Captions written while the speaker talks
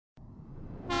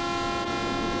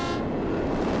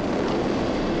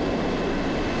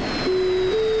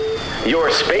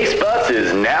Your space bus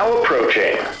is now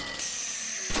approaching.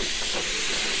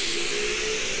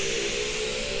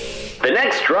 The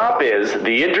next drop is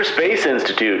the Interspace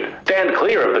Institute. Stand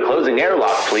clear of the closing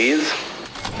airlock, please.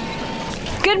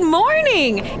 Good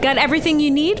morning! Got everything you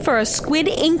need for a Squid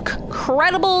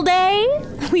Incredible day?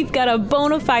 We've got a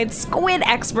bona fide squid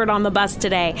expert on the bus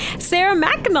today, Sarah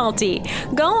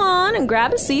McAnulty. Go on and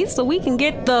grab a seat so we can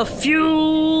get the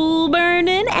fuel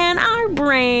burning and our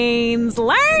brains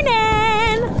learning.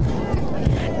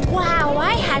 Wow,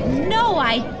 I had no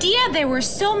idea there were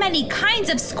so many kinds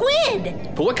of squid.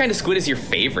 But what kind of squid is your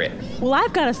favorite? Well,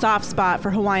 I've got a soft spot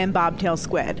for Hawaiian bobtail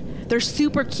squid. They're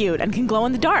super cute and can glow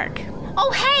in the dark.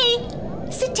 Oh,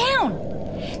 hey, sit down.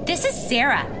 This is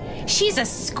Sarah. She's a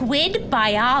squid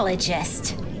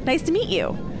biologist. Nice to meet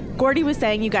you. Gordy was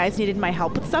saying you guys needed my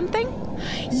help with something?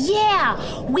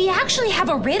 Yeah, we actually have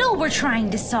a riddle we're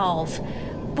trying to solve.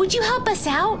 Would you help us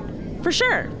out? For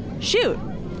sure. Shoot.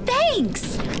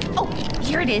 Thanks. Oh,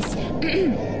 here it is.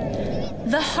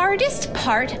 The hardest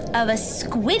part of a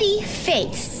squiddy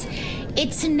face.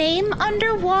 Its name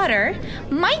underwater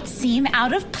might seem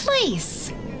out of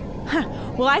place.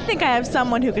 Well, I think I have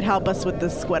someone who could help us with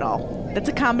this squiddle. That's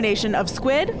a combination of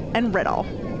squid and riddle.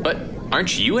 But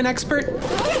aren't you an expert?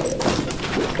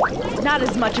 Not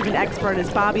as much of an expert as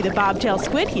Bobby the bobtail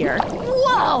squid here.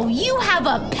 Whoa, you have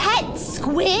a pet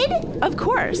squid? Of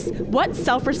course. What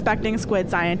self-respecting squid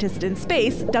scientist in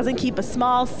space doesn't keep a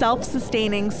small,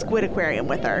 self-sustaining squid aquarium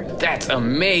with her? That's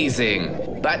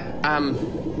amazing. But,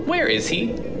 where is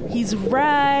he? He's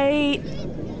right...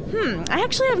 I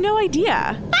actually have no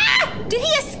idea. Ah! Did he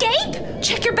escape?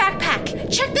 Check your backpack.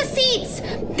 Check the seats.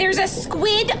 There's a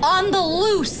squid on the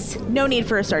loose. No need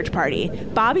for a search party.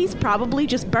 Bobby's probably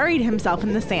just buried himself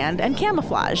in the sand and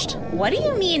camouflaged. What do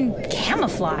you mean,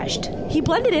 camouflaged? He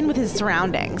blended in with his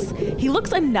surroundings. He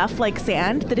looks enough like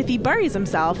sand that if he buries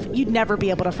himself, you'd never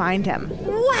be able to find him.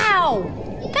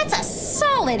 Wow! That's a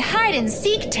solid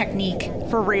hide-and-seek technique.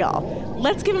 For real.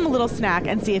 Let's give him a little snack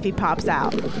and see if he pops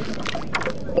out.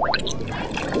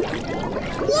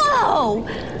 Whoa!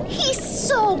 He's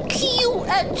so cute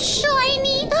and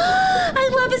shiny. I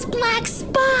love his black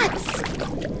spots.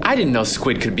 I didn't know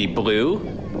squid could be blue.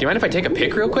 Do you mind if I take a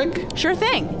pic real quick? Sure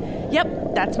thing.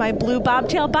 Yep, that's my blue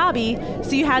bobtail Bobby.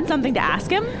 So you had something to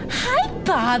ask him? Hi,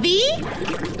 Bobby.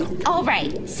 All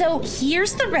right, so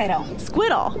here's the riddle.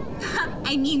 Squiddle.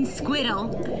 I mean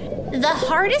squiddle. The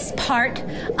hardest part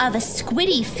of a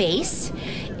squiddy face,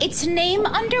 its name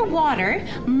underwater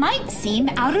might seem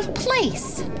out of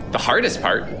place. The hardest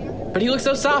part? But he looks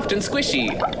so soft and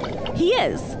squishy. He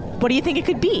is. What do you think it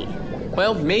could be?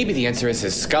 Well, maybe the answer is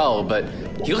his skull, but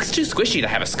he looks too squishy to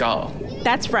have a skull.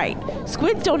 That's right.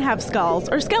 Squids don't have skulls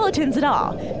or skeletons at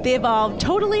all. They evolved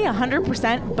totally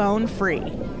 100% bone-free.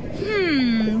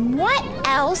 What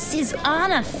else is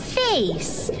on a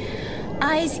face?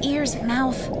 Eyes, ears,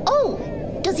 mouth. Oh,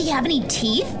 does he have any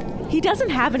teeth? He doesn't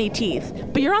have any teeth,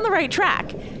 but you're on the right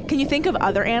track. Can you think of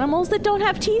other animals that don't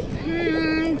have teeth?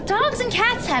 Dogs and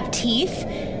cats have teeth.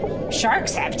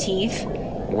 Sharks have teeth.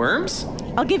 Worms?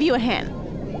 I'll give you a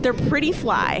hint. They're pretty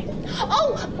fly.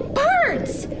 Oh,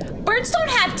 birds! Birds don't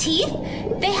have teeth.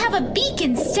 They have a beak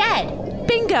instead.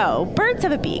 Bingo! Birds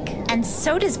have a beak. And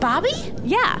so does Bobby?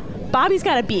 Yeah, Bobby's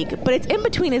got a beak, but it's in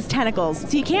between his tentacles,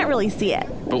 so you can't really see it.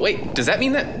 But wait, does that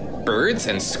mean that birds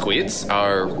and squids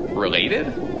are related?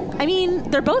 I mean,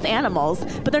 they're both animals,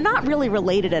 but they're not really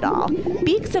related at all.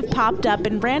 Beaks have popped up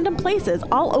in random places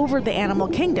all over the animal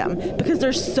kingdom because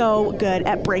they're so good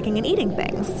at breaking and eating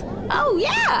things. Oh,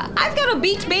 yeah. I've got a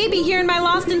beaked baby here in my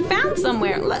lost and found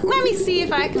somewhere. Let me see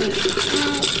if I can...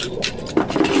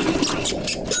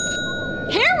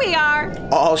 Here we are.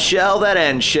 All shell that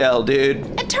ends shell, dude.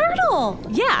 A turtle.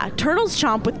 Yeah, turtles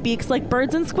chomp with beaks like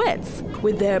birds and squids.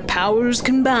 With their powers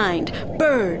combined,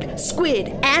 bird, squid,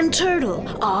 and turtle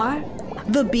are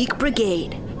the Beak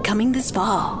Brigade, coming this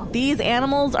fall. These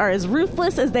animals are as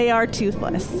ruthless as they are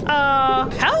toothless.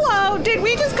 Hello. Did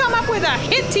we just come up with a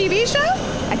hit TV show?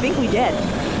 I think we did.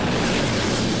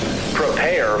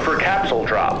 Prepare for capsule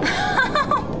drop.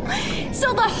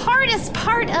 So the hardest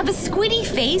part of a squiddy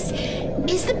face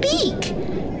is the beak.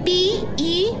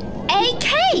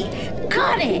 B-E-A-K.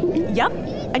 Got it. Yup,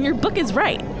 and your book is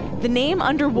right. The name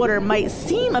underwater might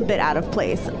seem a bit out of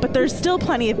place, but there's still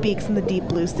plenty of beaks in the deep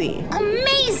blue sea.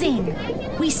 Amazing!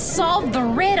 We solved the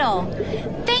riddle.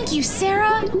 Thank you,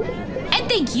 Sarah. And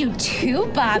thank you too,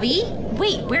 Bobby.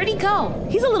 Wait, where'd he go?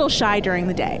 He's a little shy during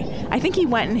the day. I think he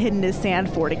went and hid in his sand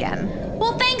fort again.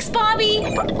 Well, thanks, Bobby.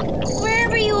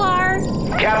 Wherever you are.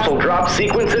 Capsule drop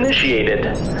sequence initiated.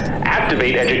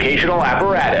 Activate educational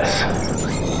apparatus.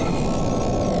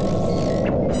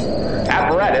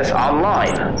 Apparatus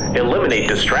online. Eliminate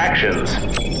distractions.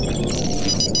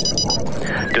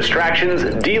 Distractions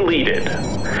deleted.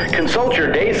 Consult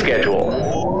your day schedule.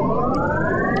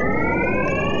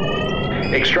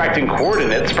 Extracting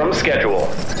coordinates from schedule.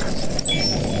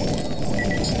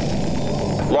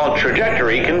 Launch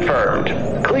trajectory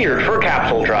confirmed. Cleared for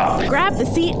capsule drop. Grab the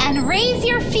seat And raise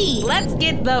your feet. Let's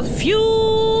get the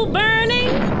fuel burning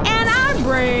and our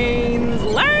brains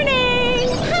learning.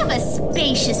 Have a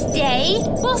spacious day.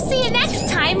 We'll see you next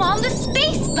time on the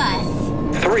Space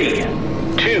Bus. 3,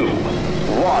 2,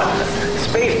 1.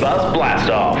 Space bus blast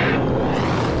off.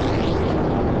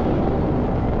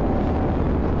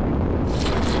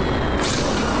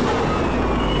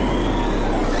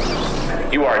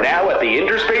 You are now at the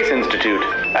Interspace Institute.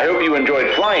 I hope you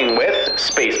enjoyed flying with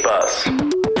Space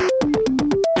Bus.